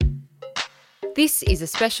This is a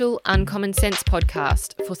special Uncommon Sense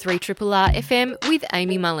podcast for 3RRR FM with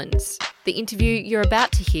Amy Mullins. The interview you're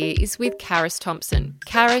about to hear is with Carus Thompson.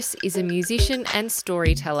 Carus is a musician and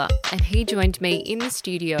storyteller, and he joined me in the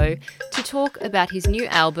studio to talk about his new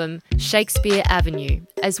album, Shakespeare Avenue,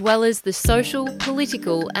 as well as the social,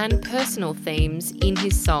 political and personal themes in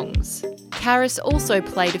his songs. Carus also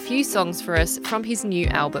played a few songs for us from his new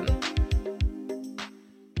album.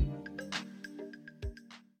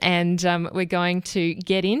 And we're going to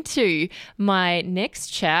get into my next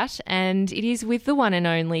chat, and it is with the one and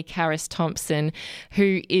only Carus Thompson,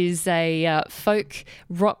 who is a folk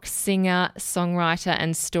rock singer, songwriter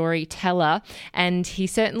and storyteller. And he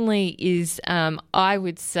certainly is, I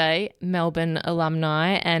would say, Melbourne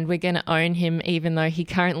alumni, and we're going to own him even though he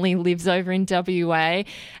currently lives over in WA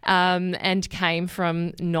and came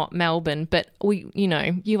from not Melbourne. But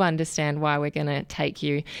you understand why we're going to take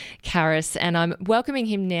you, Carus. And I'm welcoming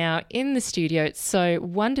him now in the studio. It's so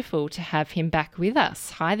wonderful to have him back with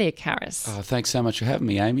us. Hi there, Carus. Oh, thanks so much for having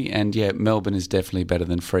me, Amy. And yeah, Melbourne is definitely better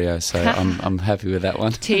than Freo, so I'm happy with that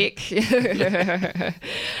one. Tick.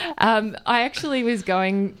 I actually was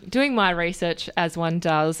doing my research as one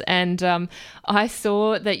does, and I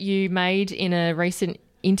saw that you made in a recent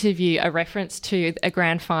interview a reference to a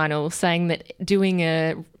grand final, saying that doing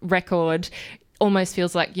a record almost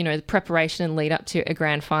feels like, the preparation and lead up to a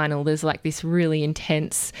grand final. There's like this really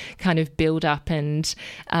intense kind of build up and,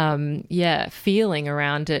 feeling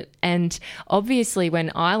around it. And obviously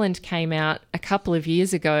when Island came out a couple of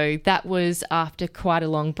years ago, that was after quite a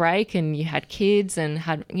long break and you had kids and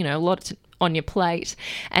had, a lot on your plate.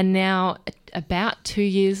 And now about 2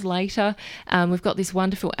 years later, we've got this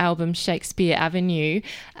wonderful album, Shakespeare Avenue,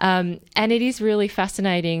 and it is really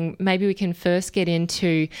fascinating. Maybe we can first get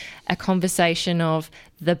into a conversation of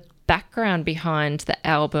the background behind the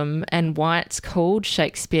album and why it's called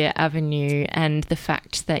Shakespeare Avenue, and the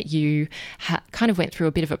fact that you kind of went through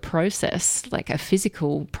a bit of a process, like a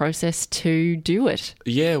physical process to do it.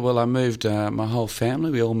 Yeah, well, I moved, my whole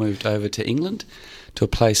family, we all moved over to England, to a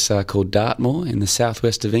place called Dartmoor in the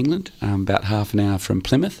southwest of England, about half an hour from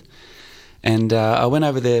Plymouth. And I went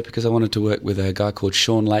over there because I wanted to work with a guy called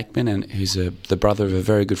Sean Lakeman, and who's the brother of a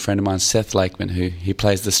very good friend of mine, Seth Lakeman, he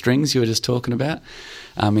plays the strings you were just talking about.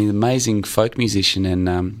 He's an amazing folk musician,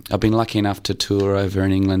 and I've been lucky enough to tour over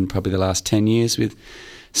in England probably the last 10 years with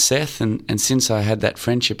Seth, and since I had that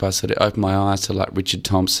friendship, I sort of opened my eyes to like Richard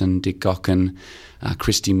Thompson, Dick Gaughan,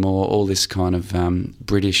 Christy Moore, all this kind of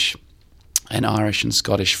British and Irish and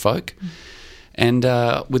Scottish folk. And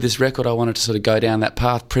with this record, I wanted to sort of go down that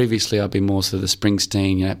path. Previously, I'd been more sort of the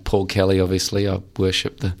Springsteen, Paul Kelly, obviously. I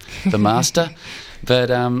worship the master.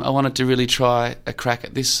 But I wanted to really try a crack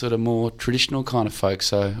at this sort of more traditional kind of folk.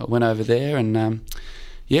 So I went over there and,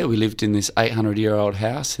 we lived in this 800-year-old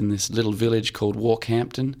house in this little village called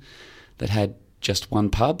Walkhampton that had just one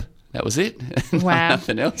pub. That was it. Wow.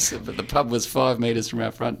 Nothing else. But the pub was 5 metres from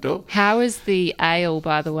our front door. How is the ale,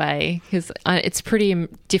 by the way? Because it's pretty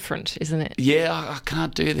different, isn't it? Yeah, I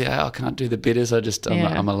can't do the ale. I can't do the bitters.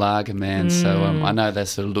 I'm a lager man. So I know they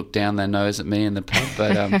sort of look down their nose at me in the pub.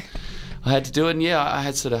 But I had to do it. And I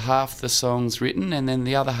had sort of half the songs written, and then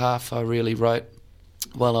the other half I really wrote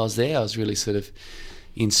while I was there. I was really sort of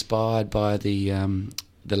inspired by the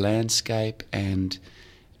landscape and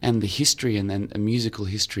the history and then a musical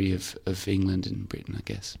history of England and Britain, I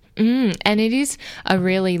guess. And it is a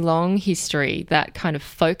really long history, that kind of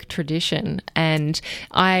folk tradition. And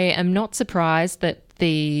I am not surprised that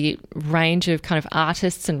the range of kind of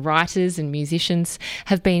artists and writers and musicians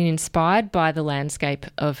have been inspired by the landscape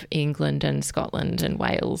of England and Scotland and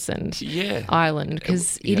Wales and Ireland,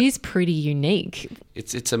 because it is pretty unique.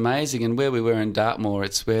 It's amazing. And where we were in Dartmoor,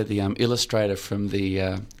 it's where the illustrator from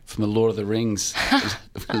the Lord of the Rings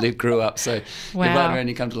grew up. So you ride around,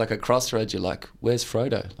 you come to like a crossroads, you're like, where's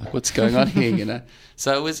Frodo? Like, what's going on here,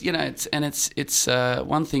 So it was, it's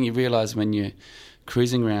one thing you realise when you're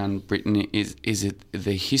cruising around Britain is it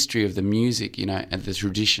the history of the music, and the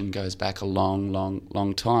tradition goes back a long, long,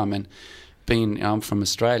 long time. And I'm from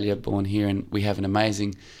Australia, born here, and we have an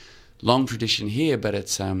amazing long tradition here, but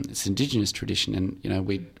it's Indigenous tradition, and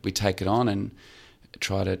we take it on and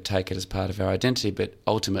try to take it as part of our identity. But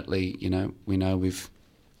ultimately, we know we've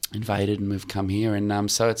invaded and we've come here, and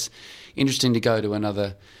so it's interesting to go to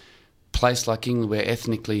another place like England where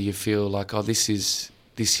ethnically you feel like, oh, this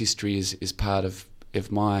history is part of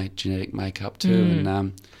my genetic makeup too,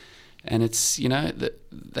 and it's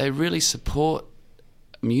they really support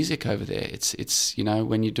music over there. It's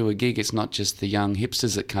when you do a gig, it's not just the young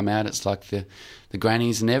hipsters that come out. It's like the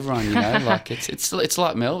grannies and everyone. Like it's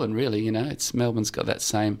like Melbourne, really. Melbourne's got that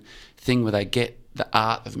same thing where they get the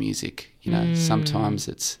art of music. You know, sometimes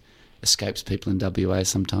it's escapes people in WA.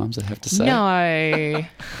 Sometimes I have to say. No.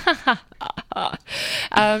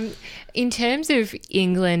 In terms of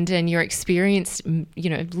England and your experience, you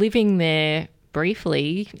know, living there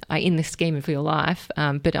briefly in the scheme of your life,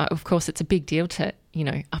 but of course it's a big deal to, you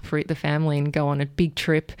know, uproot the family and go on a big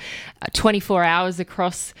trip, 24 hours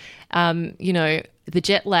across, you know, the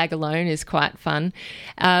jet lag alone is quite fun.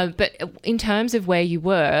 But in terms of where you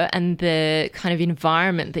were and the kind of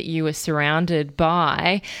environment that you were surrounded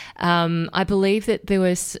by, I believe that there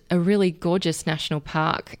was a really gorgeous national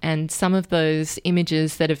park, and some of those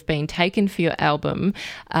images that have been taken for your album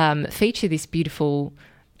feature this beautiful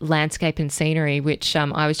landscape and scenery, which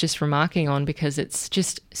I was just remarking on because it's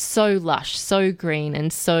just so lush, so green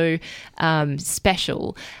and so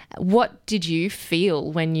special. What did you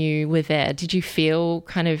feel when you were there? Did you feel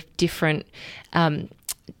kind of different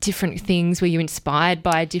things? Were you inspired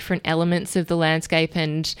by different elements of the landscape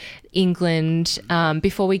and England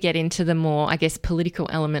before we get into the more, I guess, political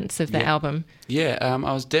elements of the album? Yeah,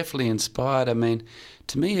 I was definitely inspired. I mean,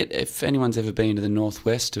 to me, if anyone's ever been to the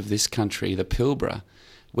northwest of this country, the Pilbara,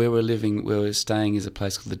 where we're staying is a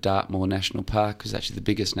place called the Dartmoor National Park, which is actually the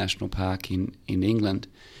biggest national park in England.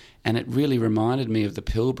 And it really reminded me of the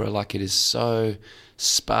Pilbara, like it is so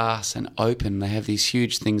sparse and open. They have these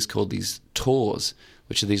huge things called these tors,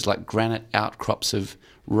 which are these like granite outcrops of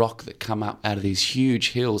rock that come up out of these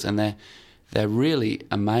huge hills, and they're really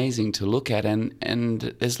amazing to look at. And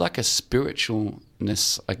there's like a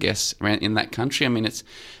spiritualness, I guess, around in that country. I mean, it's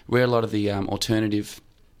where a lot of the alternative,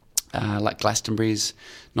 like Glastonbury's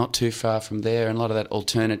not too far from there, and a lot of that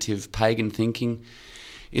alternative pagan thinking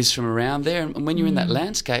is from around there. And when you're in that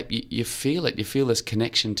landscape, you feel it. You feel this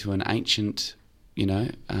connection to an ancient, you know,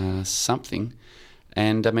 something.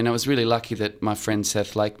 And I mean, I was really lucky that my friend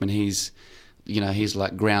Seth Lakeman, he's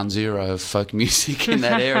like ground zero of folk music in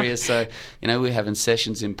that area. So, you know, we were having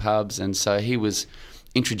sessions in pubs, and so he was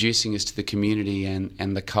introducing us to the community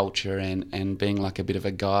and the culture and being like a bit of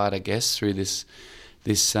a guide, I guess, through this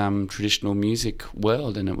traditional music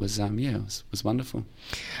world, and it was it was wonderful.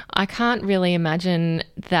 I can't really imagine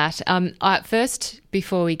that. First,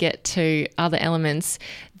 before we get to other elements,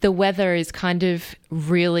 the weather is kind of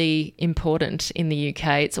really important in the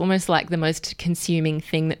UK. It's almost like the most consuming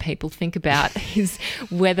thing that people think about is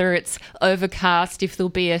whether it's overcast, if there'll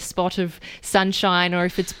be a spot of sunshine, or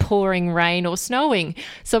if it's pouring rain or snowing.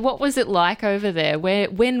 So what was it like over there?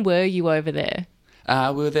 When were you over there?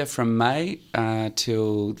 We were there from May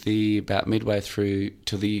till about midway through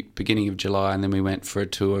till the beginning of July, and then we went for a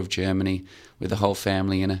tour of Germany with the whole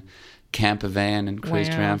family in a camper van and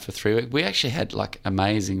cruised around for 3 weeks. We actually had like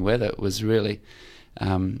amazing weather. It was really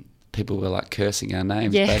people were like cursing our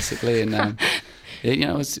names basically, and you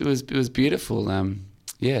know, it was beautiful.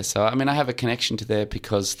 So I mean, I have a connection to there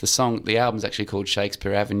because the album's actually called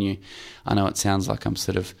Shakespeare Avenue. I know it sounds like I'm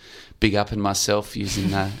sort of big up in myself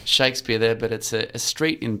using Shakespeare there, but it's a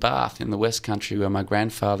street in Bath in the West Country where my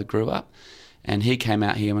grandfather grew up, and he came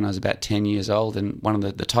out here when I was about 10 years old, and one of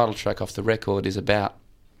the title track off the record is about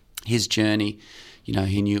his journey. You know,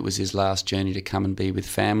 he knew it was his last journey to come and be with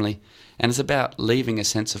family, and it's about leaving a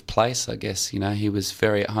sense of place, I guess. You know, he was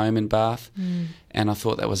very at home in Bath, and I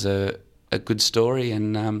thought that was a good story,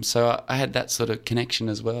 and so I had that sort of connection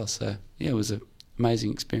as well. So yeah, it was an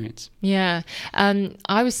amazing experience. Yeah,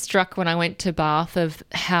 I was struck when I went to Bath of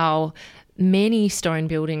how many stone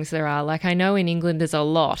buildings there are. Like, I know in England there's a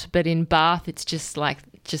lot, but in Bath it's just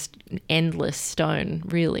endless stone,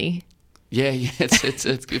 really. Yeah, it's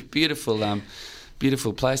a beautiful.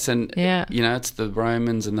 Beautiful place, and you know, it's the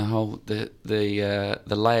Romans and the whole the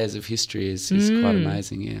layers of history is quite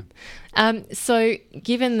amazing. Yeah. So,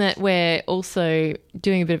 given that we're also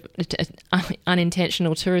doing a bit of an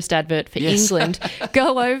unintentional tourist advert for England,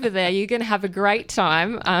 go over there. You're going to have a great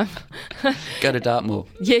time. Go to Dartmoor.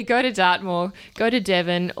 Yeah, go to Dartmoor. Go to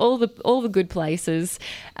Devon. All the good places.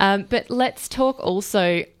 But let's talk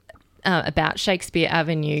also about Shakespeare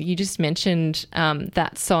Avenue. You just mentioned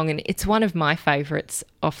that song, and it's one of my favourites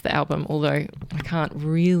off the album, although I can't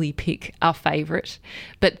really pick a favourite.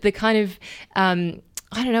 But the kind of,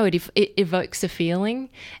 I don't know, it evokes a feeling,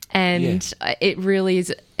 and it really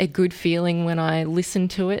is a good feeling when I listen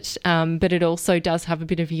to it, but it also does have a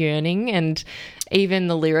bit of yearning, and even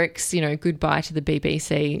the lyrics, you know, goodbye to the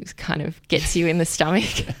BBC kind of gets you in the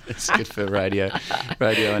stomach. It's good for radio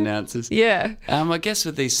announcers. Yeah. I guess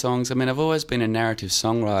with these songs, I mean, I've always been a narrative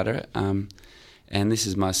songwriter, and this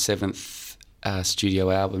is my 7th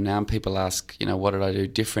studio album now, and people ask, you know, what did I do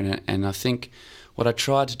different? And I think what I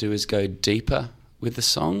tried to do is go deeper with the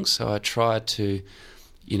songs. So I tried to,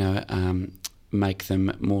 you know, make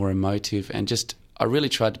them more emotive and just I really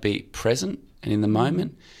tried to be present and in the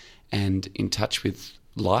moment and in touch with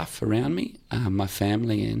life around me, my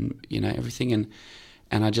family and, everything.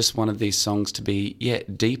 And I just wanted these songs to be,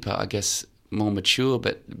 deeper, I guess, more mature,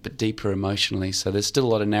 but deeper emotionally. So there's still a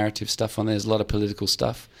lot of narrative stuff on there. There's a lot of political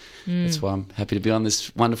stuff. That's why I'm happy to be on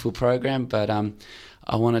this wonderful program. But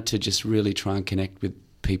I wanted to just really try and connect with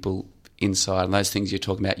people inside. And those things you're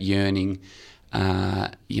talking about, yearning,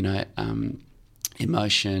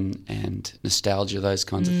 emotion and nostalgia, those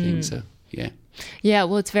kinds of things. So, yeah. Yeah,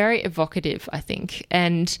 well, it's very evocative, I think.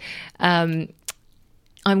 And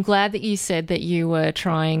I'm glad that you said that you were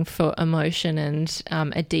trying for emotion and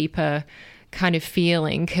a deeper kind of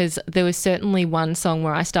feeling, because there was certainly one song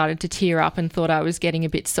where I started to tear up and thought I was getting a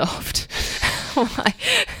bit soft.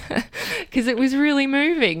 Because it was really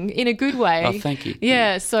moving in a good way. Oh, thank you.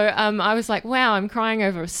 Yeah, so I was like, wow, I'm crying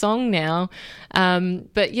over a song now.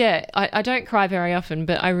 But yeah, I don't cry very often,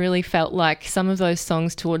 but I really felt like some of those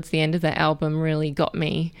songs towards the end of the album really got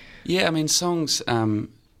me. Yeah, I mean, songs,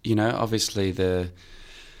 obviously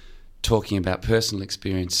talking about personal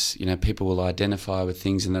experience, people will identify with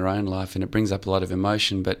things in their own life and it brings up a lot of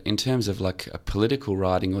emotion. But in terms of like a political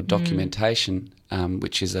writing or documentation,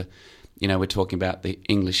 which is we're talking about the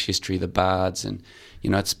English history, the bards, and,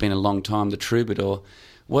 it's been a long time, the troubadour.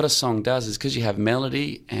 What a song does is because you have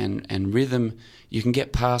melody and rhythm, you can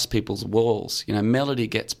get past people's walls. Melody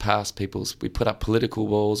gets past we put up political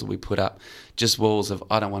walls, or we put up just walls of,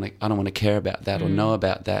 I don't want to care about that or know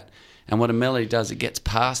about that. And what a melody does, it gets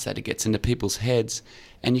past that, it gets into people's heads,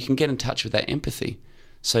 and you can get in touch with that empathy.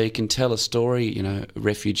 So you can tell a story,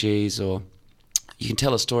 refugees, or you can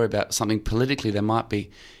tell a story about something politically they might be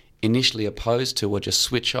initially opposed to or just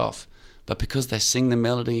switch off. But because they sing the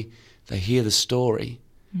melody, they hear the story,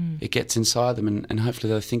 it gets inside them, and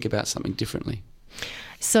hopefully they'll think about something differently.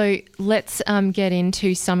 So let's get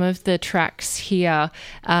into some of the tracks here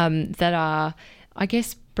that are, I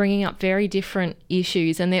guess, bringing up very different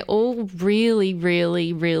issues, and they're all really,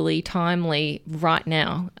 really, really timely right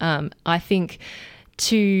now. I think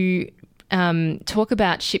to talk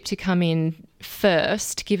about Ship to Come In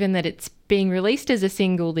first, given that it's being released as a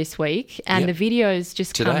single this week and the video's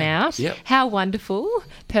just come out. Yep. How wonderful.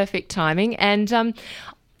 Perfect timing. And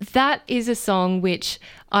that is a song which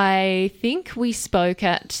I think we spoke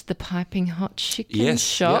at the Piping Hot Chicken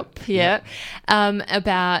Shop.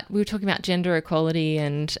 About, we were talking about gender equality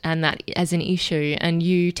and that as an issue, and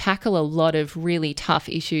you tackle a lot of really tough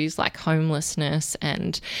issues like homelessness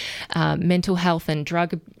and mental health and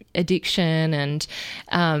drug addiction, and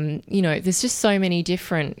there's just so many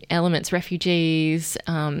different elements, refugees.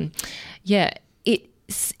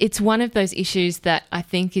 It's one of those issues that I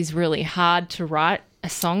think is really hard to write a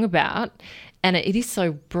song about, and it is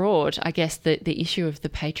so broad, I guess, the issue of the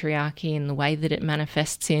patriarchy and the way that it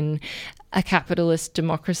manifests in a capitalist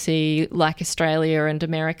democracy like Australia and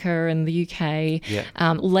America and the UK,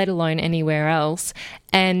 let alone anywhere else.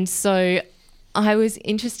 And so I was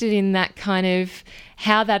interested in that kind of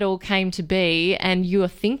how that all came to be, and you are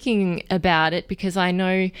thinking about it, because I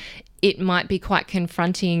know it might be quite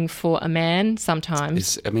confronting for a man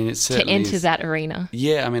sometimes to enter that arena.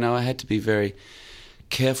 Yeah, I had to be very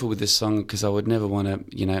careful with this song because I would never want to,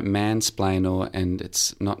 mansplain, and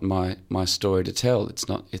it's not my story to tell.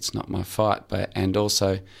 It's not my fight. And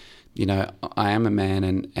also, I am a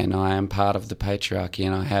man and I am part of the patriarchy,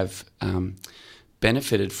 and I have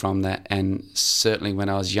benefited from that. And certainly when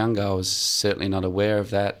I was younger, I was certainly not aware of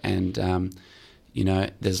that. And,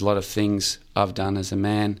 there's a lot of things I've done as a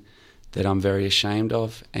man that I'm very ashamed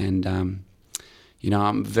of. And,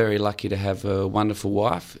 I'm very lucky to have a wonderful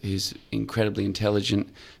wife who's incredibly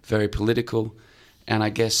intelligent, very political, and I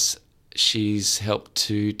guess she's helped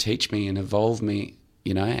to teach me and evolve me,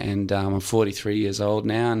 and I'm 43 years old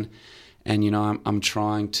now, and I'm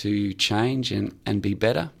trying to change and be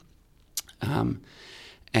better.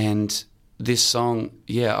 And this song,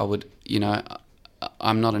 I would,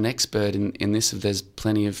 I'm not an expert in this. There's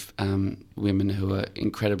plenty of women who are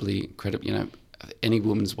incredibly, any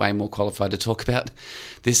woman's way more qualified to talk about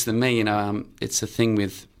this than me. It's a thing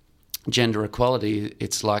with gender equality.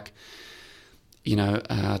 It's like,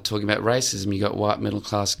 talking about racism. You got white middle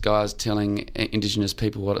class guys telling Indigenous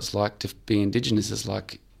people what it's like to be Indigenous is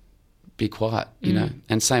like, be quiet,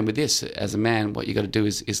 And same with this. As a man, what you got to do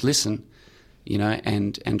is listen,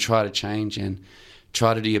 and try to change and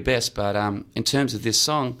try to do your best. But in terms of this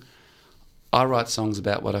song, I write songs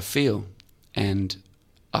about what I feel, and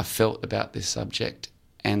I felt about this subject,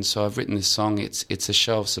 and so I've written this song. It's a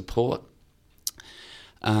show of support,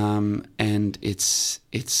 and it's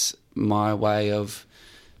my way of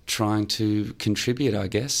trying to contribute, I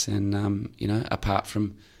guess. And apart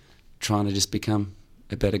from trying to just become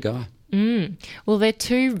a better guy. Well, they're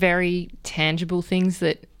two very tangible things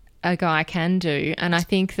that a guy can do. And I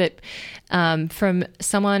think that from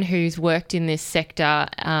someone who's worked in this sector,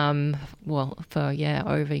 for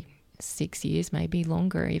over 6 years, maybe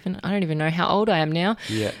longer even. I don't even know how old I am now.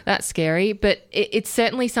 Yeah. That's scary. But it's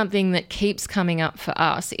certainly something that keeps coming up for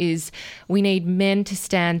us is we need men to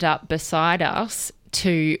stand up beside us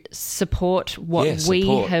to support what we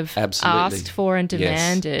have asked for and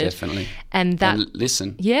demanded. Yes, definitely. And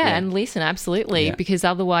listen. And listen, absolutely. Because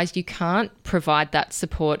otherwise you can't provide that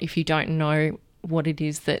support if you don't know what it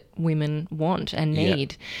is that women want and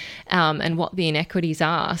need, and what the inequities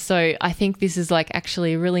are. So I think this is like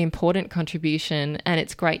actually a really important contribution, and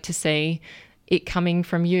it's great to see it coming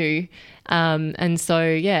from you. And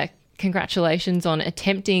so, congratulations on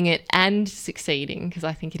attempting it and succeeding, because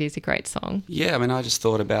I think it is a great song. Yeah, I mean, I just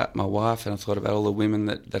thought about my wife, and I thought about all the women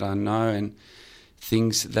that I know and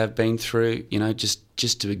things that they've been through, you know,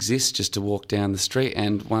 just to exist, just to walk down the street.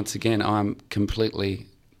 And once again, I'm completely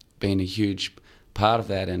been a huge part of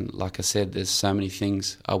that. And like I said, there's so many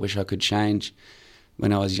things I wish I could change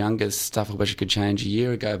when I was younger, stuff I wish I could change a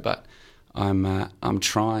year ago, but I'm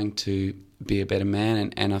trying to be a better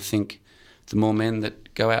man. And I think the more men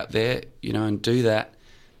that go out there, you know, and do that,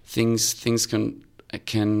 things can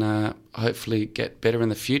hopefully get better in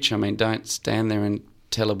the future. I mean, don't stand there and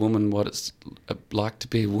tell a woman what it's like to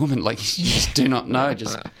be a woman. Like, you just do not know.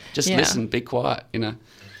 Just listen, be quiet, you know.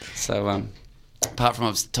 So apart from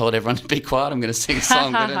I've told everyone to be quiet, I'm going to sing a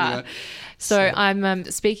song. But anyway. So I'm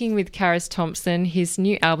speaking with Carus Thompson. His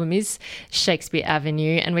new album is Shakespeare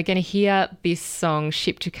Avenue, and we're going to hear this song,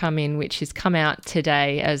 Ship to Come In, which has come out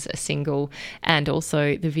today as a single, and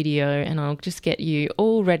also the video. And I'll just get you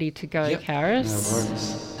all ready to go, Carus. No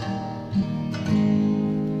worries.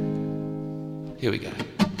 Here we go.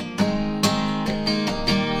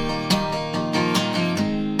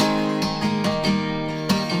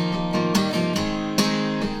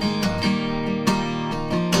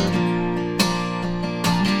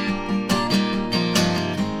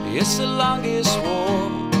 It's the longest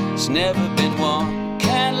war, it's never been won.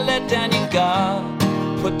 Can't let down your guard,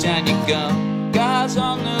 put down your gun. Guys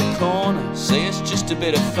on the corner say it's just a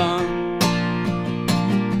bit of fun.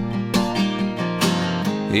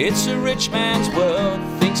 It's a rich man's world,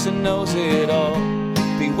 thinks he knows it all.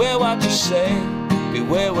 Beware what you say,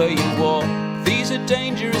 beware where you walk. These are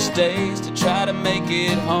dangerous days to try to make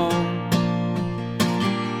it home.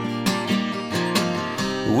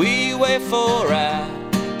 We wait for our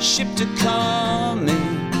ship to come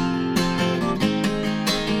in.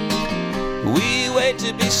 We wait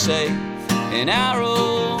to be safe in our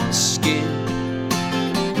own skin.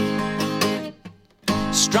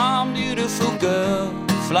 Strong, beautiful girl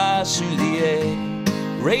flies through the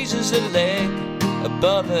air, raises her leg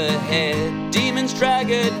above her head. Demons drag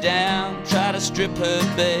her down, try to strip her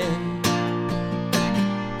bed.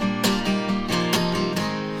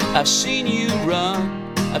 I've seen you run,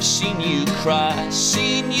 I've seen you cry,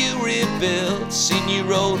 seen you rebuild, seen you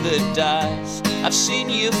roll the dice. I've seen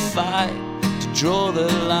you fight to draw the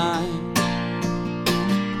line.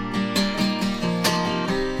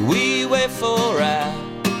 We wait for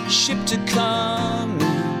our ship to come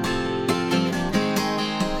in.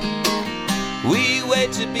 We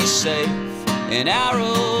wait to be safe in our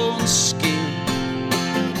own skin.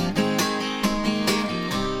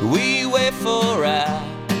 We wait for our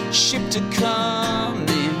ship to come in.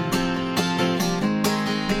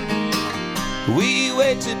 We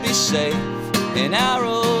wait to be safe in our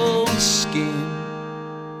own skin.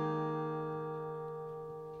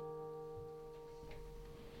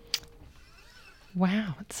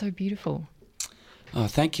 Wow, it's so beautiful. Oh,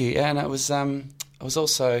 thank you. Yeah, and it was. I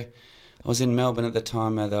was in Melbourne at the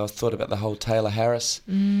time. I thought about the whole Taylor Harris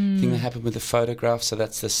thing that happened with the photograph. So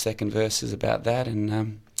that's the second verse is about that.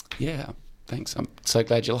 And thanks. I'm so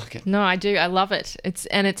glad you like it. No, I do. I love it. It's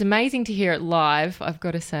amazing to hear it live. I've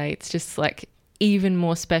got to say, it's just like even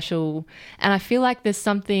more special. And I feel like there's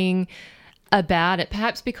something about it,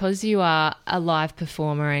 perhaps because you are a live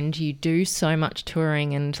performer and you do so much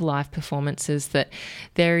touring and live performances, that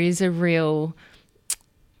there is a real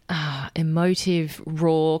emotive,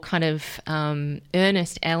 raw, kind of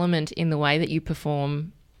earnest element in the way that you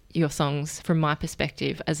perform your songs, from my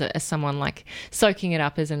perspective, as someone like soaking it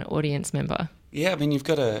up as an audience member. Yeah, I mean, you've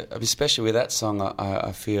got to, especially with that song,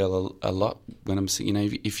 I feel a lot when I'm singing. You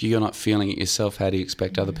know, if you're not feeling it yourself, how do you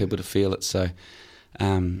expect other people to feel it? So,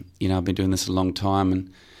 I've been doing this a long time,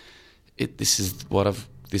 and this is what I've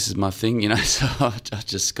this is my thing, so I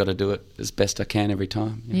just got to do it as best I can every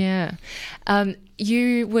time. Yeah.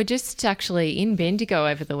 You were just actually in Bendigo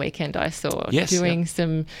over the weekend, I saw, doing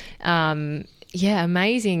some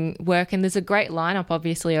amazing work, and there's a great lineup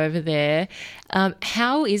obviously over there.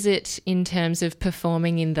 How is it in terms of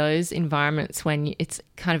performing in those environments when it's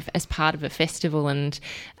kind of as part of a festival and,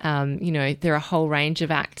 there are a whole range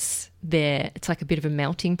of acts there? It's like a bit of a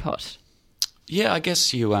melting pot. Yeah, I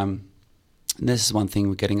guess you, and this is one thing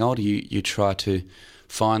with getting older, you try to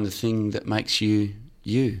find the thing that makes you,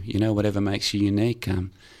 whatever makes you unique.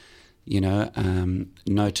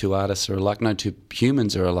 No two artists are alike, no two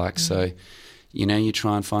humans are alike, so... you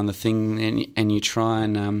try and find the thing and you try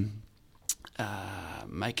and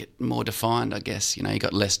make it more defined, I guess. You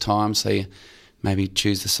got less time, so you maybe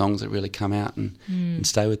choose the songs that really come out and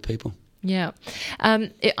stay with people. Yeah.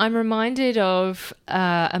 I'm reminded of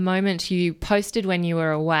a moment you posted when you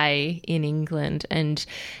were away in England, and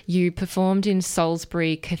you performed in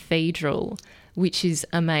Salisbury Cathedral, which is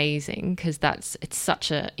amazing because it's such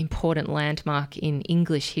an important landmark in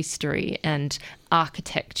English history and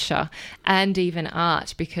architecture and even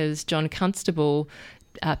art, because John Constable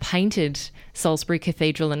painted Salisbury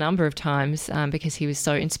Cathedral a number of times because he was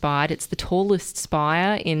so inspired. It's the tallest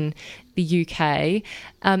spire in the UK.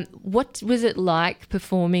 What was it like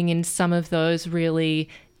performing in some of those really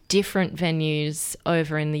different venues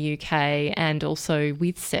over in the UK and also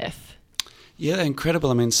with Seth? Yeah,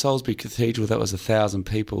 incredible. I mean, Salisbury Cathedral, that was 1,000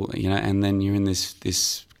 people, and then you're in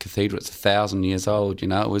this cathedral, it's 1,000 years old,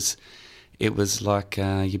 It was like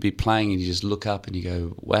you'd be playing and you just look up and you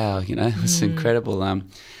go, wow, it's incredible.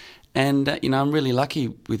 I'm really lucky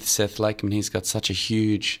with Seth Lakeman. He's got such a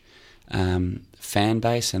huge fan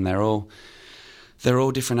base, and they're all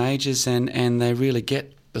different ages, and they really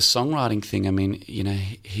get the songwriting thing. I mean,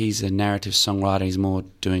 he's a narrative songwriter. He's more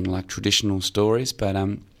doing like traditional stories, but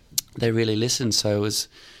they really listened, so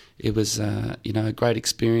it was a great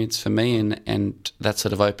experience for me, and that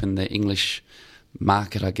sort of opened the English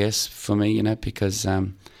market, I guess, for me, because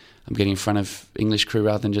I'm getting in front of English crew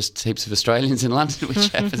rather than just heaps of Australians in London, which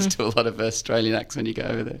happens to a lot of Australian acts when you go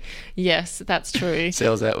over there. Yes, that's true.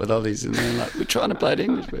 Sells out with Aussies, and they're like, we're trying to play it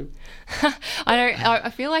English, people. I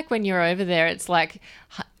feel like when you're over there, it's like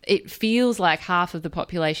it feels like half of the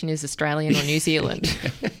population is Australian or New Zealand.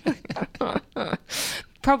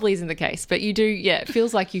 Probably isn't the case, but you do, it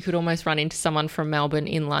feels like you could almost run into someone from Melbourne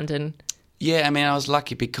in London. Yeah, I mean, I was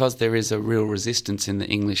lucky because there is a real resistance in the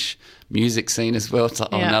English music scene as well. It's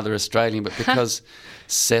like, another Australian, but because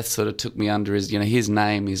Seth sort of took me under his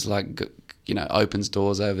name is like, opens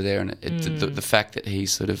doors over there, and the fact that he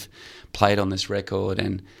sort of played on this record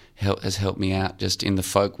and has helped me out just in the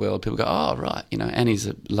folk world. People go, oh, right, and he's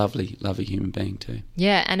a lovely, lovely human being too.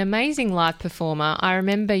 Yeah, an amazing live performer. I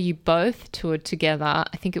remember you both toured together,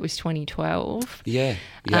 I think it was 2012. Yeah.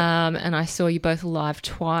 And I saw you both live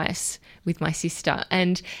twice with my sister.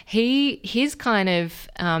 And his kind of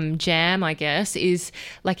jam, I guess, is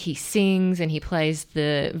like he sings and he plays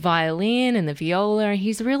the violin and the viola, and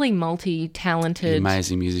he's really multi-talented.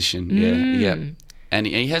 Amazing musician, yeah. And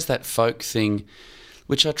he has that folk thing,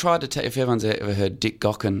 which I tried to tell, if everyone's ever heard Dick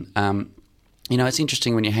Gaughan, it's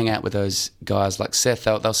interesting when you hang out with those guys like Seth,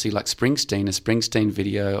 they'll see like a Springsteen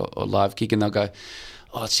video or live gig, and they'll go,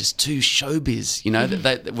 oh, it's just too showbiz,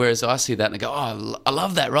 whereas I see that and I go, oh, I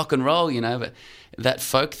love that rock and roll, but that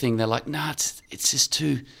folk thing, they're like, nah, it's just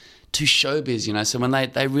too showbiz, so when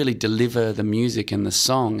they really deliver the music and the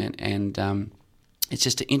song and it's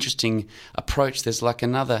just an interesting approach. There's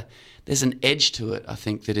an edge to it, I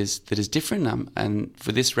think, that is different. And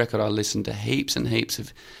for this record, I listened to heaps and heaps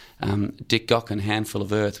of Dick Gaughan, Handful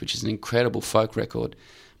of Earth, which is an incredible folk record.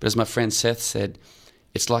 But as my friend Seth said,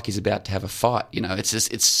 it's like he's about to have a fight.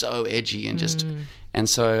 It's so edgy and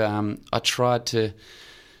so I tried to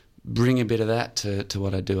bring a bit of that to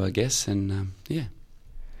what I do, I guess. And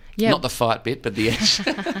not the fight bit, but the edge.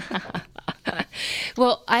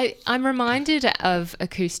 Well, I'm reminded of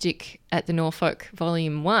Acoustic at the Norfolk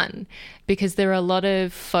Volume 1 because there are a lot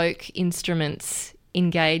of folk instruments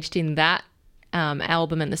engaged in that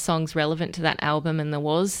album and the songs relevant to that album, and there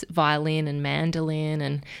was violin and mandolin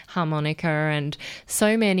and harmonica and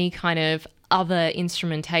so many kind of other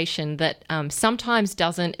instrumentation that sometimes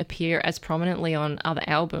doesn't appear as prominently on other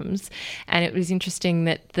albums. And it was interesting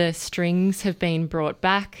that the strings have been brought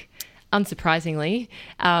back, unsurprisingly,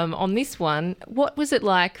 on this one. What was it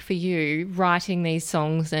like for you writing these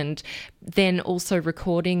songs and then also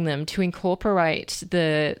recording them to incorporate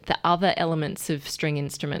the other elements of string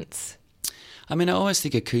instruments? I mean, I always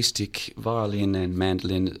think acoustic violin and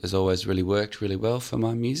mandolin has always really worked really well for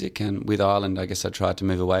my music. And with Ireland, I guess I tried to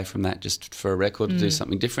move away from that just for a record to do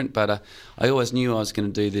something different. But I always knew I was going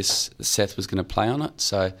to do this. Seth was going to play on it.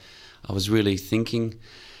 So I was really thinking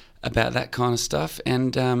about that kind of stuff.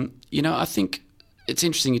 And, I think it's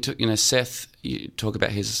interesting Seth, you talk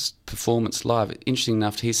about his performance live. Interesting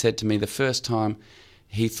enough, he said to me the first time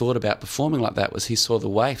he thought about performing like that was he saw the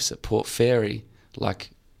Waifs at Port Fairy,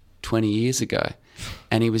 20 years ago,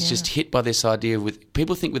 and he was just hit by this idea with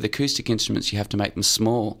people think with acoustic instruments you have to make them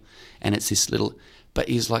small and it's this little, but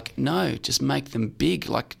he's like, no, just make them big,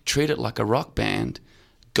 treat it like a rock band,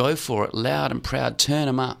 go for it, loud and proud, turn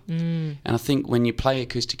them up. And I think when you play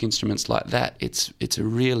acoustic instruments like that, it's a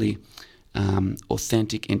really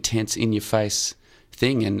authentic, intense, in your face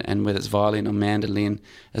thing, and whether it's violin or mandolin,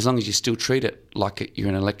 as long as you still treat it like you're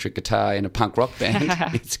an electric guitar in a punk rock band,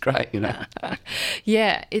 it's great,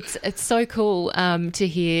 Yeah, it's so cool to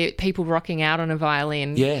hear people rocking out on a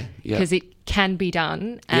violin. Yeah. Because it can be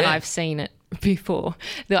done, and I've seen it before.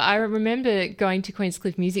 I remember going to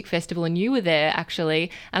Queenscliff Music Festival, and you were there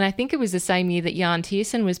actually, and I think it was the same year that Jan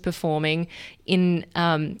Tiersen was performing in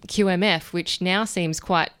QMF, which now seems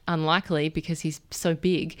quite unlikely because he's so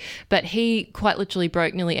big, but he quite literally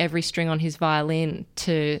broke nearly every string on his violin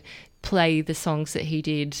to play the songs that he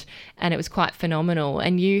did, and it was quite phenomenal.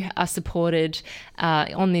 And you are supported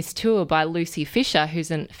on this tour by Lucy Fisher,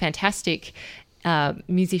 who's a fantastic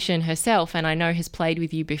musician herself, and I know has played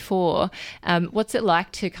with you before. What's it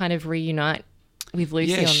like to kind of reunite with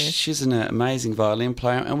Lucy on this? She's an amazing violin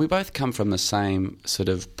player, and we both come from the same sort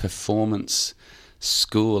of performance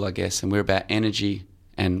school, I guess, and we're about energy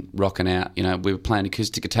and rocking out. We were playing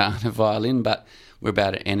acoustic guitar and a violin, but we're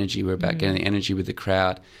about energy. We're about getting the energy with the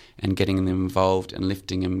crowd and getting them involved and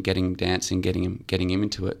lifting them, getting them dancing, getting them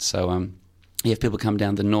into it. So, if people come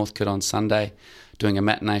down to Northcote on Sunday, doing a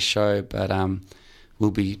matinee show, but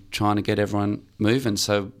we'll be trying to get everyone moving.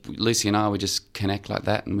 So Lucy and I, we just connect like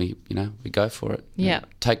that, and we go for it. Yeah.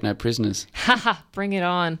 Take no prisoners. Bring it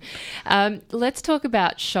on. Let's talk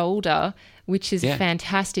about Shoulder, which is a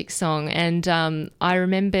fantastic song. And I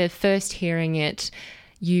remember first hearing it,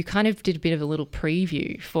 you kind of did a bit of a little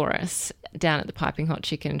preview for us down at the Piping Hot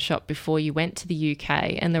Chicken shop before you went to the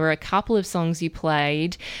UK, and there were a couple of songs you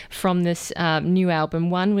played from this new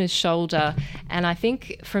album. One was Shoulder, and I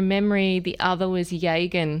think from memory the other was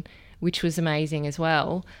Jagen, which was amazing as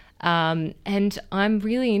well. And I'm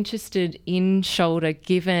really interested in Shoulder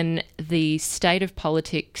given the state of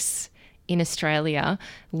politics in Australia,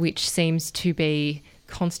 which seems to be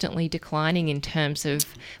constantly declining in terms of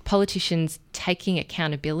politicians taking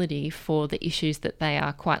accountability for the issues that they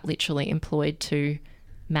are quite literally employed to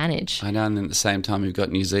manage. I know, and then at the same time we've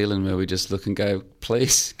got New Zealand where we just look and go,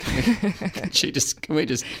 please, can she take,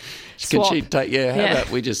 how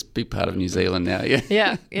about we just be part of New Zealand now?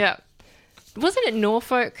 Yeah. Wasn't it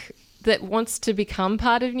Norfolk that wants to become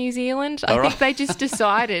part of New Zealand? I think they just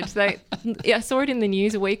decided. I saw it in the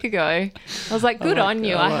news a week ago. I was like, good on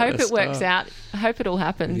you. I hope it works out. I hope it all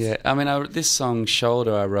happens. Yeah, I mean, this song,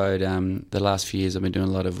 Shoulder, I wrote the last few years. I've been doing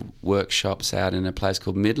a lot of workshops out in a place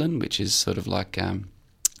called Midland, which is sort of like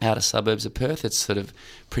outer suburbs of Perth. It's sort of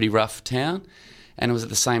pretty rough town. And it was at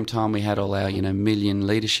the same time we had all our, million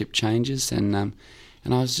leadership changes. And I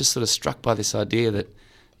was just sort of struck by this idea that,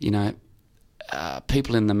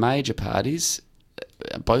 people in the major parties,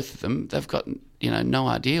 both of them, they've got no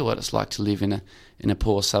idea what it's like to live in a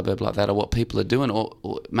poor suburb like that, or what people are doing, or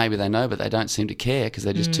maybe they know but they don't seem to care because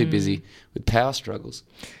they're just too busy with power struggles.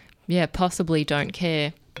 Yeah, possibly don't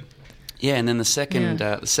care. Yeah, and then the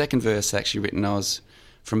second verse actually written, I was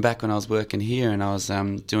from back when I was working here, and I was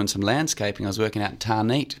doing some landscaping. I was working out in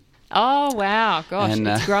Tarneet. Oh wow, gosh, and,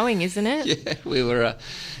 it's growing, isn't it? Yeah, we were.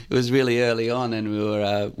 It was really early on, and we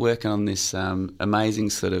were working on this amazing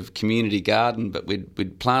sort of community garden. But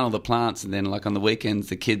we'd plant all the plants, and then on the weekends,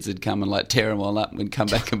 the kids would come and tear them all up, and we'd come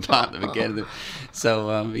back and plant them again. So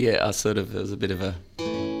it was a bit of a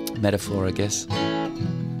metaphor, I guess.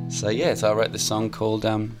 So I wrote this song called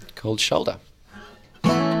Shoulder.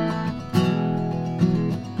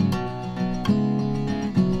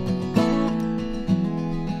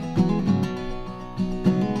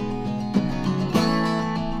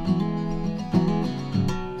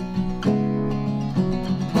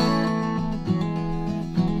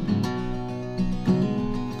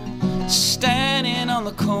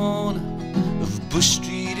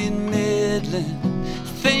 Street in Midland,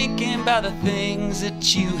 thinking about the things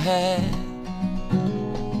that you had.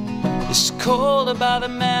 It's colder by the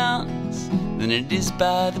mountains than it is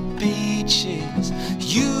by the beaches.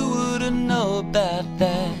 You wouldn't know about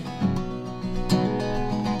that.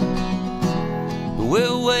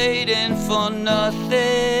 We're waiting for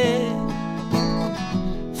nothing,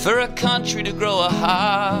 for a country to grow a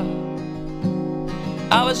heart.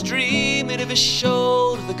 I was dreaming of a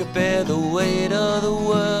shoulder that could bear the weight of the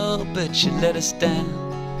world, but you let us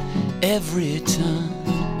down every time.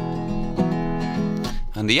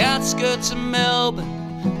 On the outskirts of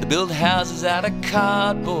Melbourne, they build houses out of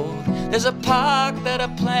cardboard. There's a park that I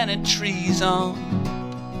planted trees on.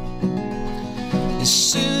 As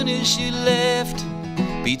soon as you left,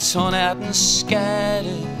 be torn out and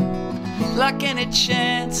scattered like any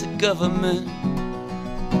chance of government.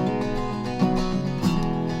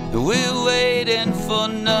 We're waiting for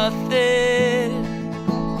nothing,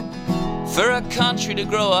 for a country to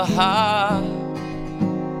grow a heart.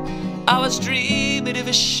 I was dreaming of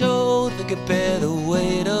a shoulder that could bear the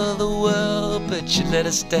weight of the world, but you let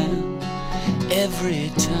us down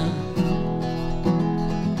every time.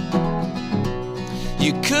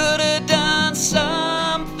 You could have done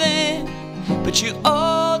something, but you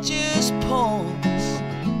all just pawns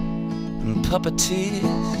and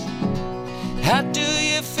puppeteers. How do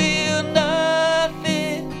you feel?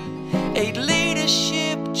 Nothing. 8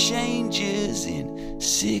 leadership changes in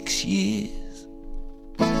 6 years.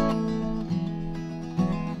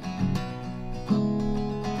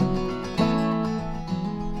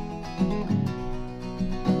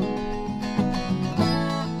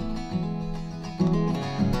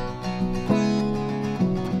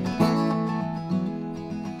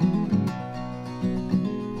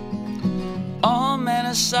 All men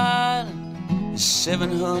are silent.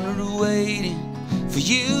 700 waiting for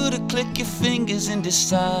you to click your fingers and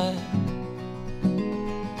decide.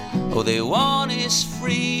 All they want is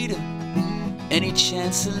freedom, any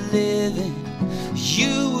chance of living.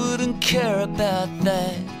 You wouldn't care about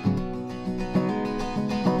that.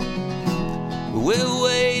 We're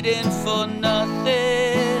waiting for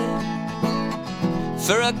nothing,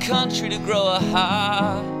 for a country to grow a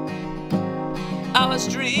heart. I was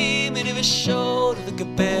dreaming of a shoulder that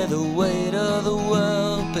could bear the weight of the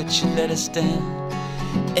world, but you let us down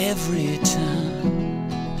every time.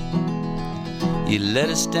 You let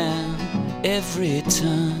us down every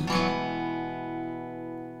time.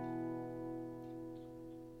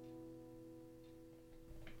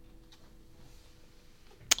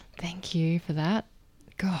 Thank you for that.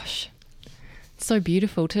 Gosh. So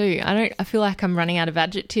beautiful too. I feel like I'm running out of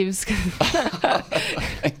adjectives.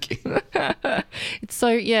 Thank you. It's so,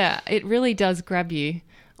 yeah, it really does grab you.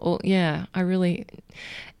 Or yeah,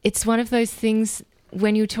 it's one of those things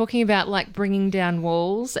when you're talking about like bringing down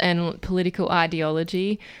walls and political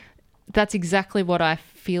ideology, that's exactly what I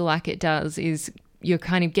feel like it does, is you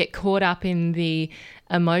kind of get caught up in the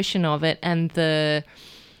emotion of it and the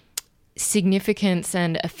significance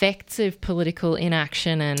and effects of political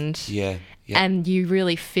inaction and and you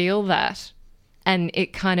really feel that. And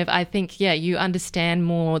it kind of, I think, you understand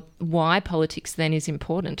more why politics then is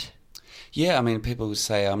important. Yeah, I mean, people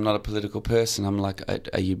say I'm not a political person. I'm like,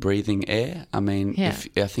 are you breathing air? I mean, I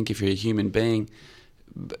think if you're a human being,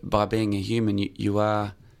 by being a human,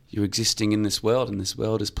 you're existing in this world, and this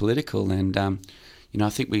world is political. And, I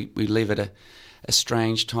think we live at a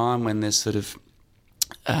strange time when there's sort of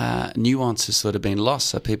nuance has sort of been lost.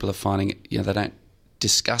 So people are finding, they don't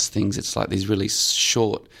discuss things. It's like these really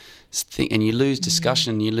short thing, and you lose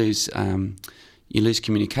discussion, you lose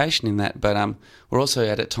communication in that. But we're also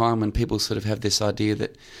at a time when people sort of have this idea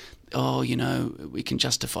that, we can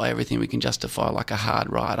justify everything. We can justify like a hard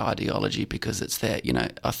right ideology because it's there.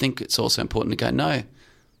 I think it's also important to go, no,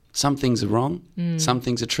 some things are wrong, some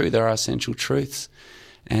things are true. There are essential truths,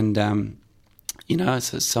 and so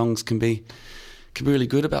songs can be really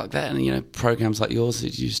good about that. And programs like yours,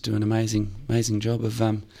 you just do an amazing job of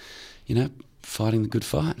fighting the good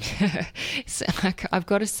fight. So, I've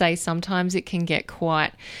got to say, sometimes it can get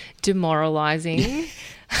quite demoralising.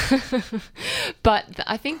 But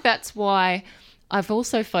I think that's why I've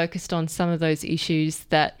also focused on some of those issues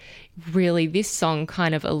that really this song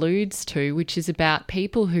kind of alludes to, which is about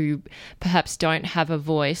people who perhaps don't have a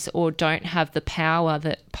voice or don't have the power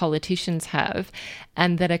that politicians have,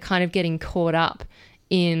 and that are kind of getting caught up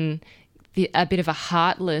in a bit of a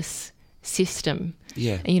heartless system.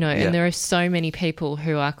 And there are so many people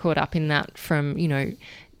who are caught up in that, from,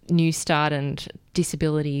 New Start and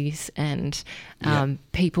disabilities and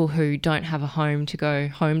people who don't have a home to go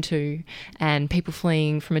home to, and people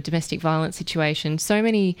fleeing from a domestic violence situation. So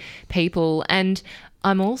many people. And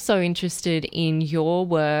I'm also interested in your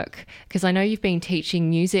work because I know you've been teaching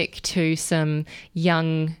music to some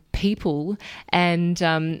young people, and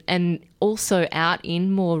also out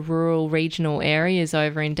in more rural regional areas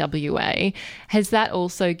over in WA. Has that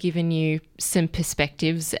also given you some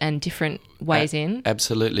perspectives and different ways in?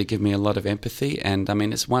 Absolutely, give me a lot of empathy, and I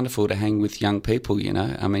mean, it's wonderful to hang with young people, you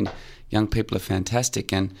know. I mean, young people are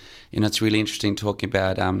fantastic, and, you know, it's really interesting talking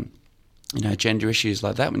about, you know, gender issues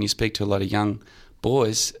like that. When you speak to a lot of young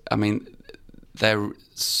boys, I mean, they're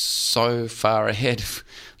so far ahead.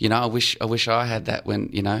 You know, I wish I had that when,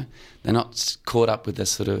 you know, they're not caught up with the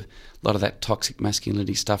sort of lot of that toxic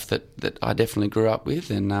masculinity stuff that I definitely grew up with,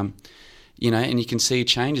 and you know, and you can see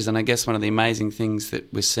changes. And I guess one of the amazing things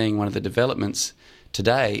that we're seeing, one of the developments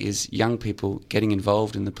today, is young people getting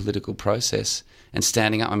involved in the political process and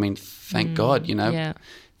standing up. I mean, thank God, you know,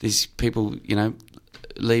 these people, you know,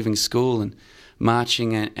 leaving school and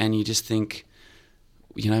marching, and you just think,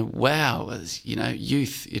 you know, wow, as, you know,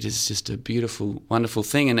 youth, it is just a beautiful, wonderful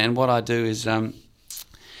thing. And what I do is,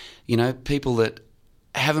 you know, people that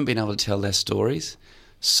haven't been able to tell their stories,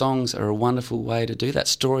 songs are a wonderful way to do that.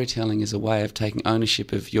 Storytelling is a way of taking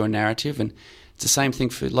ownership of your narrative, and it's the same thing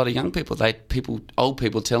for a lot of young people. Old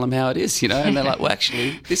people tell them how it is, you know, and they're like, well,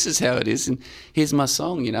 actually, this is how it is, and here's my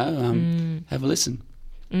song, you know, have a listen.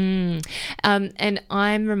 And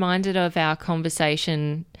I'm reminded of our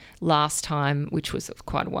conversation last time, which was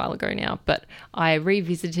quite a while ago now, but I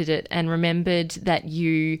revisited it and remembered that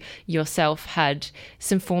you yourself had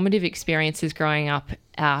some formative experiences growing up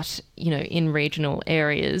out, you know, in regional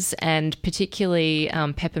areas, and particularly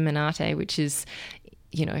Pepperminate, which is,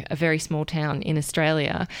 you know, a very small town in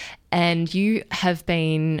Australia. And you have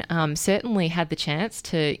been certainly had the chance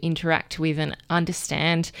to interact with and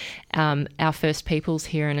understand our First Peoples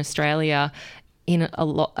here in Australia in a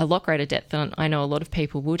lot greater depth than I know a lot of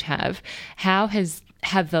people would have. How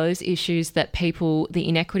have those issues that the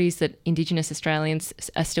inequities that Indigenous Australians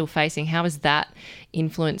are still facing, how has that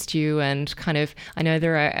influenced you? And kind of, I know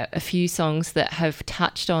there are a few songs that have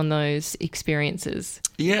touched on those experiences.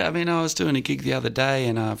 Yeah, I mean, I was doing a gig the other day,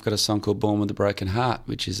 and I've got a song called Born with a Broken Heart,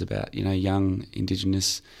 which is about, you know, young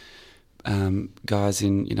Indigenous guys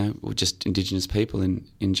in, you know, or just Indigenous people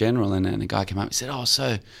in general. And a guy came up and said, oh,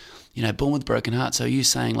 so, you know, born with a broken heart, so are you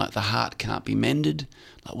saying, like, the heart can't be mended?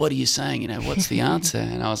 Like, what are you saying? You know, what's the answer?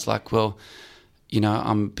 And I was like, well, you know,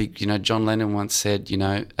 I'm big, you know, John Lennon once said, you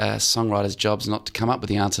know, a songwriter's job's not to come up with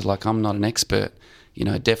the answer. Like, I'm not an expert, you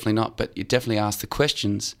know, definitely not, but you definitely ask the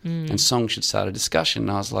questions, and songs should start a discussion.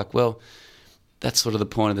 And I was like, well, that's sort of the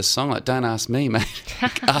point of the song. Like, don't ask me, mate.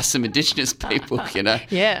 Ask some Indigenous people, you know.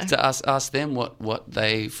 Yeah. To ask them what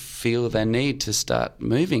they feel they need to start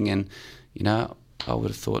moving. And, you know, I would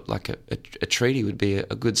have thought like a treaty would be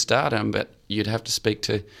a good start, but you'd have to speak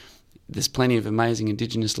to, there's plenty of amazing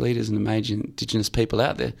Indigenous leaders and amazing Indigenous people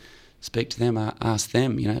out there. Speak to them, ask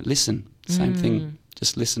them, you know, listen. Same thing,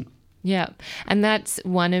 just listen. Yeah, and that's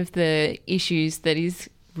one of the issues that is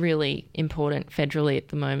really important federally at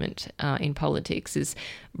the moment in politics, is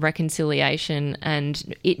reconciliation,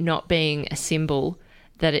 and it not being a symbol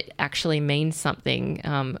that it actually means something,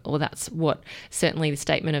 or that's what certainly the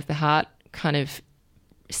Statement of the Heart kind of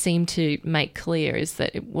seemed to make clear, is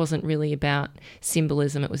that it wasn't really about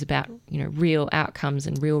symbolism. It was about, you know, real outcomes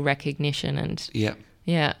and real recognition. And yeah.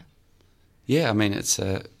 I mean, it's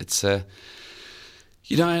a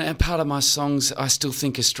you know, and part of my songs, I still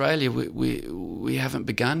think Australia, we haven't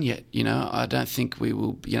begun yet. You know, I don't think we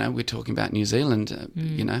will. You know, we're talking about New Zealand.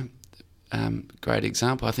 You know, great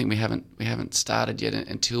example. I think we haven't started yet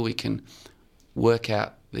until we can work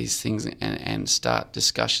out these things and start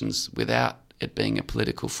discussions without it being a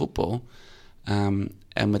political football, and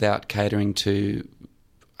without catering to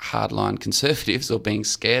hardline conservatives or being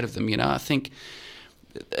scared of them. You know, I think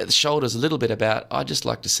the shoulder's a little bit about, I just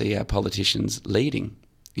like to see our politicians leading.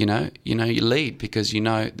 You know, you lead because you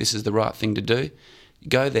know this is the right thing to do. You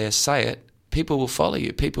go there, say it, people will follow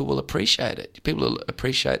you, people will appreciate it. People will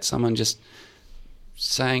appreciate someone just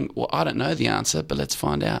saying, well, I don't know the answer, but let's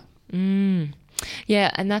find out.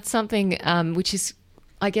 Yeah, and that's something which is,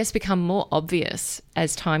 I guess, become more obvious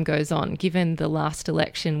as time goes on. Given the last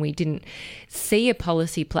election, we didn't see a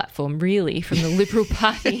policy platform really from the Liberal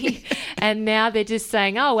Party, and now they're just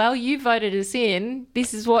saying, oh, well, you voted us in,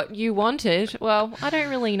 this is what you wanted. Well, I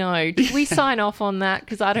don't really know. Did we sign off on that?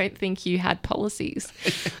 Because I don't think you had policies.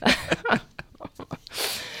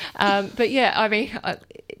 But yeah, I mean,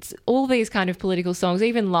 it's all these kind of political songs,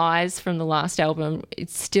 even Lies from the last album,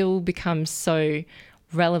 it still becomes so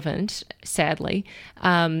relevant, sadly.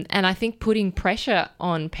 And I think putting pressure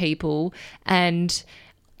on people and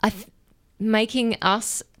making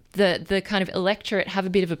us the kind of electorate have a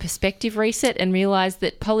bit of a perspective reset and realise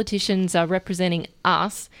that politicians are representing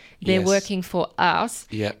us, they're working for us,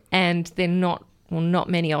 and they're not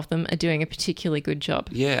many of them are doing a particularly good job.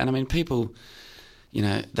 Yeah, and I mean, people, you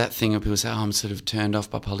know, that thing where people say, I'm sort of turned off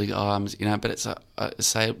by politics, but it's I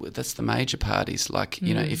say that's the major parties. Like,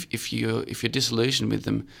 you know, if you're disillusioned with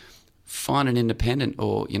them, find an independent,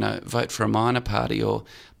 or, you know, vote for a minor party,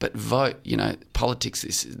 but vote. You know, politics,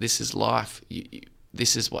 this is life.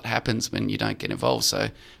 This is what happens when you don't get involved. So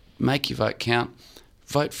make your vote count.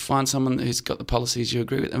 Vote, find someone who's got the policies you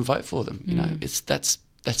agree with and vote for them. You know,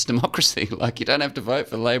 that's democracy. Like, you don't have to vote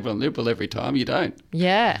for Labor and Liberal every time. You don't.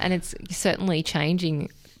 Yeah, and it's certainly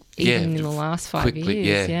changing even in the last 5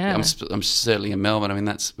 years. Yeah. I'm certainly in Melbourne. I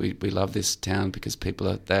mean, we love this town because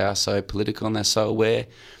they are so political and they're so aware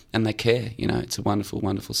and they care. You know, it's a wonderful,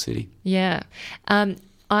 wonderful city. Yeah.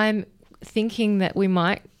 I'm thinking that we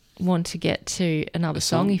might want to get to another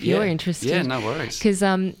song if you're interested. Yeah, no worries. Because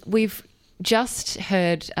we've just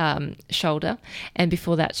heard Shoulder, and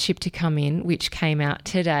before that Ship to Come In, which came out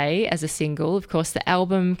today as a single. Of course, the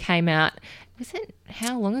album came out, was it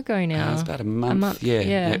how long ago now? It was about a month.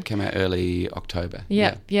 Yeah, it came out early October.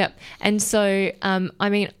 Yep. And so, I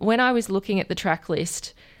mean, when I was looking at the track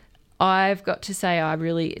list, I've got to say I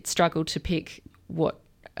really struggled to pick what,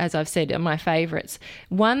 as I've said, are my favourites.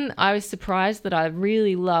 One I was surprised that I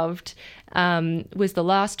really loved was the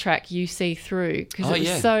last track, You See Through, because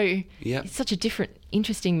it's such a different,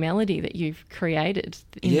 interesting melody that you've created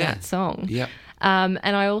in that song. Yeah. And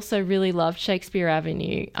I also really loved Shakespeare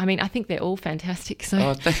Avenue. I mean, I think they're all fantastic.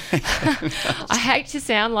 So I hate to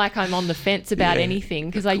sound like I'm on the fence about anything,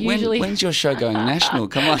 because I usually... When's your show going national?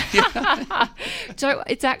 Come on. So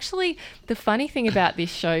it's actually, the funny thing about this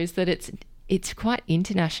show is that it's quite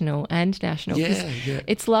international and national.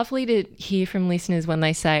 It's lovely to hear from listeners when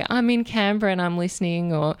they say, I'm in Canberra and I'm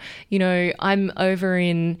listening, or, you know, I'm over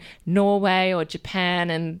in Norway or Japan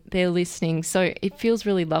and they're listening. So it feels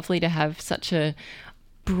really lovely to have such a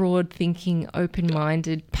broad-thinking,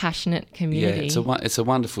 open-minded, passionate community. Yeah, it's a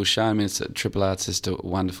wonderful show. I mean, Triple R's just a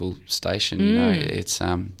wonderful station. You know, it's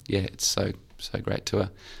it's so great to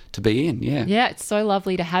be in. Yeah, it's so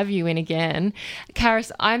lovely to have you in again,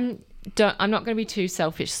 Carus. I'm not going to be too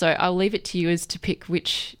selfish, so I'll leave it to you as to pick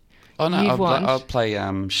which. Oh no, I'll play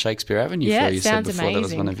Shakespeare Avenue for you. It sounds said before amazing. That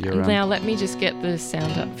was one of your. Now let me just get the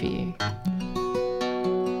sound up for you.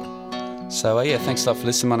 So thanks a lot for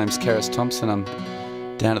listening. My name's Carus Thompson. I'm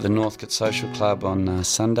down at the Northcote Social Club on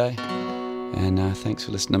Sunday, and thanks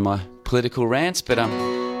for listening to my political rants. But I'm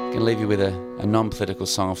going to leave you with a non-political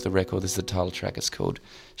song off the record. This is the title track. It's called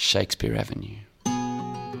Shakespeare Avenue.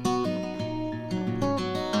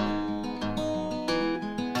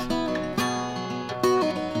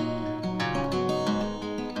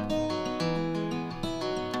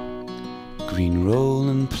 Green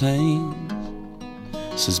rolling plains,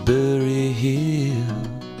 Salisbury Hill,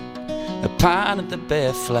 a pine at the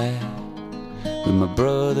Bear Flat with my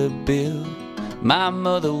brother Bill. My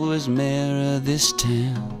mother was mayor of this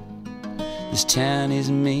town. This town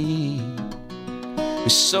is me. We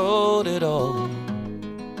sold it all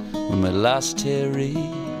when we lost Terry.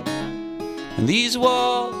 And these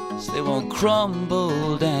walls, they won't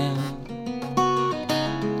crumble down.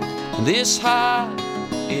 And this heart,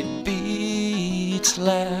 it beats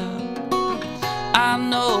loud. I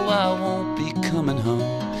know I won't be coming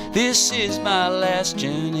home. This is my last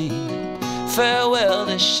journey. Farewell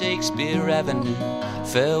to Shakespeare Avenue.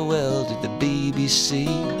 Farewell to the BBC.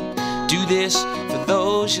 Do this for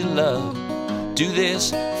those you love. Do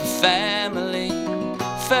this for family.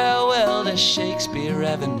 Farewell to Shakespeare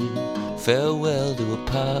Avenue. Farewell to a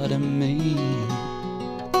part of me.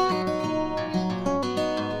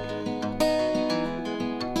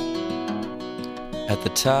 At the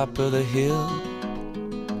top of the hill,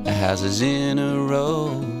 the houses in a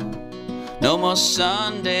row. No more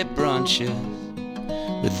Sunday brunches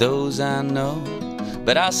with those I know.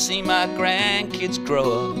 But I see my grandkids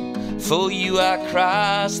grow up. For you I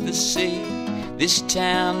crossed the sea. This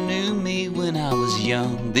town knew me when I was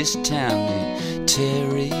young. This town knew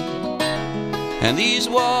Terry. And these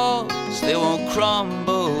walls, they won't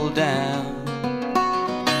crumble down.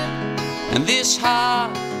 And this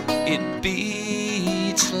heart, it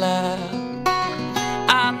beats loud.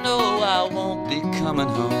 I know I won't be coming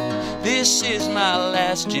home. This is my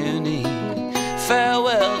last journey.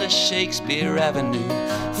 Farewell to Shakespeare Avenue.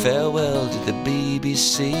 Farewell to the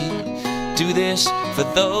BBC. Do this for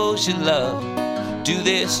those you love. Do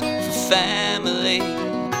this for family.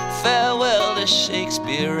 Farewell to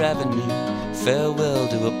Shakespeare Avenue. Farewell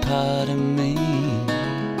to a part of me.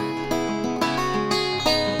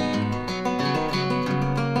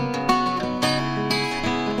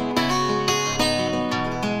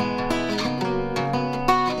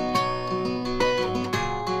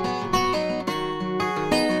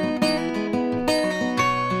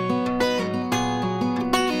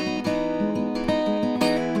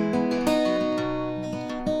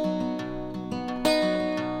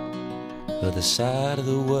 other side of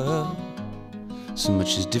the world. So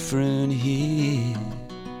much is different here.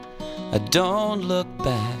 I don't look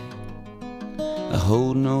back, I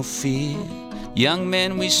hold no fear. Young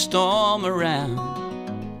men, we storm around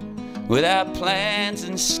with our plans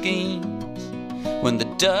and schemes. When the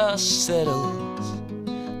dust settles,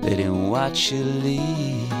 they didn't watch you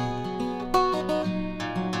leave.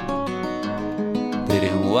 They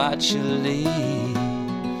didn't watch you leave.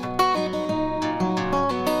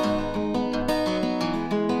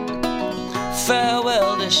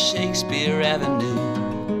 Farewell to Shakespeare Avenue.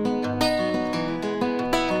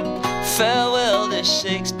 Farewell to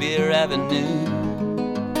Shakespeare Avenue.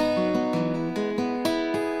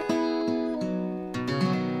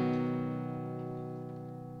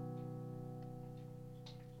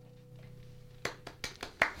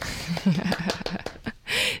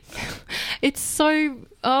 It's so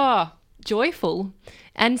joyful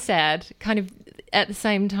and sad, kind of at the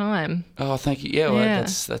same time. Oh, thank you. Yeah, well,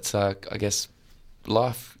 that's I guess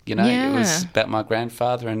life. You know, It was about my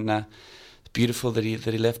grandfather, and it's beautiful that he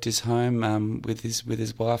left his home with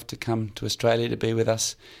his wife to come to Australia to be with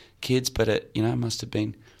us kids. But it must have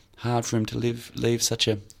been hard for him to leave such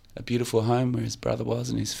a beautiful home where his brother was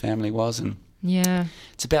and his family was, and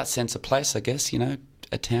it's about sense of place, I guess. You know,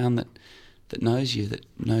 a town that knows you, that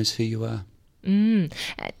knows who you are.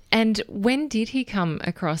 And when did he come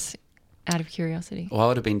across, out of curiosity? Well, I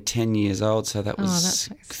would have been 10 years old, so that was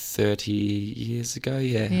 30 years ago,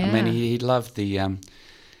 yeah. I mean, he loved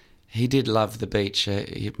he did love the beach.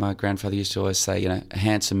 My grandfather used to always say, a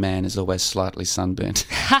handsome man is always slightly sunburnt.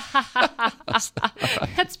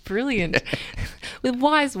 That's brilliant. With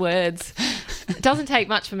wise words. It doesn't take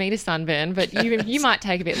much for me to sunburn, but you might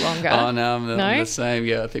take a bit longer. Oh, no, I'm the same.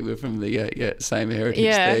 Yeah, I think we're from the same heritage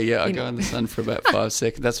there. Yeah, I go in the sun for about 5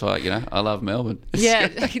 seconds. That's why, I love Melbourne. Yeah,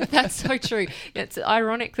 that's so true. It's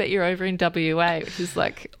ironic that you're over in WA, which is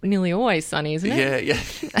like nearly always sunny, isn't it?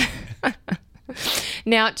 Yeah.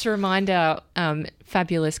 Now, to remind our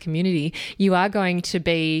fabulous community, you are going to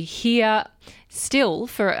be here still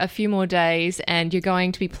for a few more days, and you're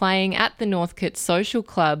going to be playing at the Northcote Social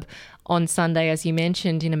Club on Sunday, as you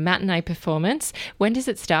mentioned, in a matinee performance. When does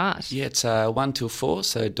it start? Yeah, it's 1 till 4,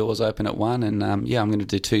 so doors open at 1, and I'm going to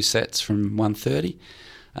do 2 sets from 1:30,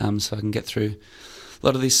 so I can get through a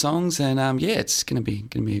lot of these songs, and it's going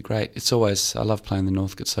to be great. It's always, I love playing the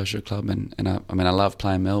Northcote Social Club, and I love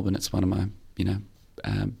playing Melbourne. It's one of my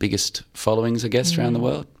biggest followings, I guess, around the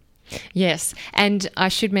world. Yes, and I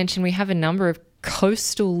should mention we have a number of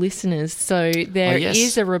coastal listeners, so there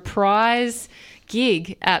is a reprise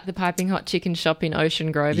gig at the Piping Hot Chicken Shop in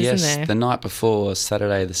Ocean Grove, isn't there? Yes, the night before,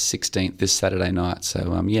 Saturday the 16th, this Saturday night. So,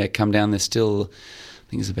 come down. There's still, I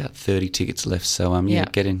think there's about 30 tickets left. So,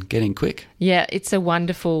 get in quick. Yeah, it's a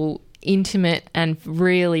wonderful, intimate and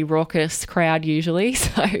really raucous crowd usually,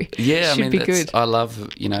 so should be good. I love,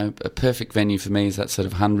 a perfect venue for me is that sort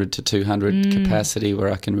of 100 to 200 capacity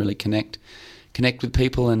where I can really connect with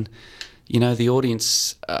people, and the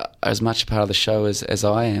audience are as much a part of the show as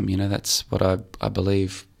I am. That's what I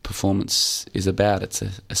believe performance is about. It's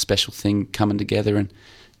a special thing coming together and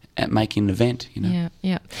making an event,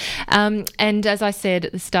 Yeah. And as I said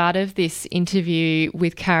at the start of this interview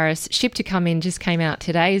with Carus, Ship to Come In just came out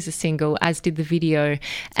today as a single, as did the video.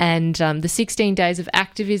 And the 16 days of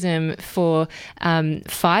activism for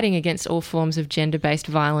fighting against all forms of gender-based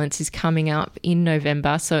violence is coming up in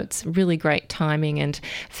November. So it's really great timing and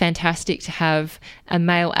fantastic to have a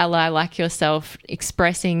male ally like yourself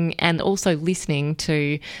expressing and also listening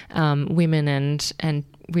to women and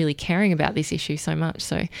really caring about this issue so much.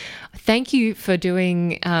 So thank you for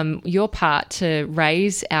doing your part to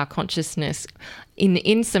raise our consciousness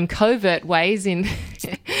in some covert ways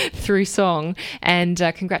through song, and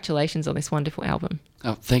congratulations on this wonderful album.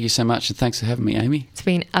 Oh, thank you so much, and thanks for having me, Amy. It's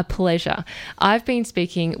been a pleasure. I've been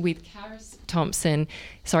speaking with Carus Thompson,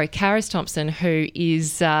 who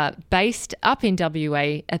is based up in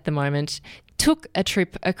WA at the moment, took a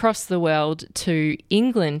trip across the world to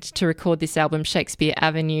England to record this album, Shakespeare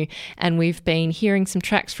Avenue, and we've been hearing some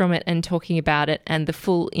tracks from it and talking about it, and the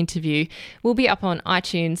full interview will be up on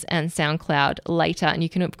iTunes and SoundCloud later, and you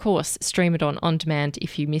can, of course, stream it on demand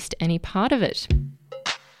if you missed any part of it.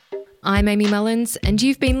 I'm Amy Mullins, and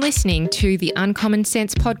you've been listening to the Uncommon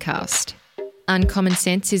Sense podcast. Uncommon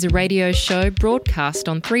Sense is a radio show broadcast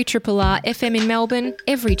on 3RRR FM in Melbourne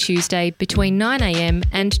every Tuesday between 9am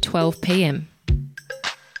and 12pm.